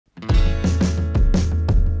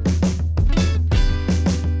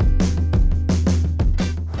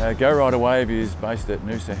Go Ride a Wave is based at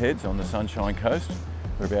Noosa Heads on the Sunshine Coast.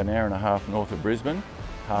 We're about an hour and a half north of Brisbane,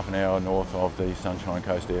 half an hour north of the Sunshine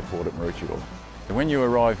Coast Airport at Maroochydore. When you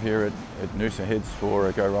arrive here at Noosa Heads for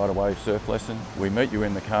a Go Ride a Wave surf lesson, we meet you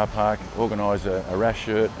in the car park, organise a rash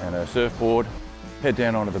shirt and a surfboard, head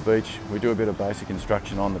down onto the beach. We do a bit of basic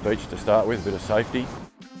instruction on the beach to start with, a bit of safety.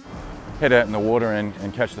 Head out in the water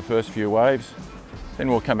and catch the first few waves. Then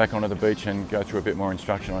we'll come back onto the beach and go through a bit more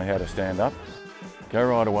instruction on how to stand up. Go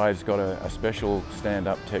Ride a Wave's got a special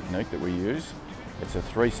stand-up technique that we use. It's a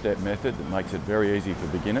three-step method that makes it very easy for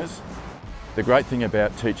beginners. The great thing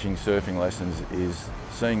about teaching surfing lessons is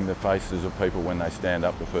seeing the faces of people when they stand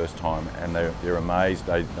up the first time, and they're amazed.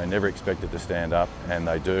 They never expected to stand up, and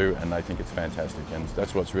they do, and they think it's fantastic. And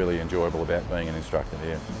that's what's really enjoyable about being an instructor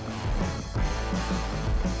here.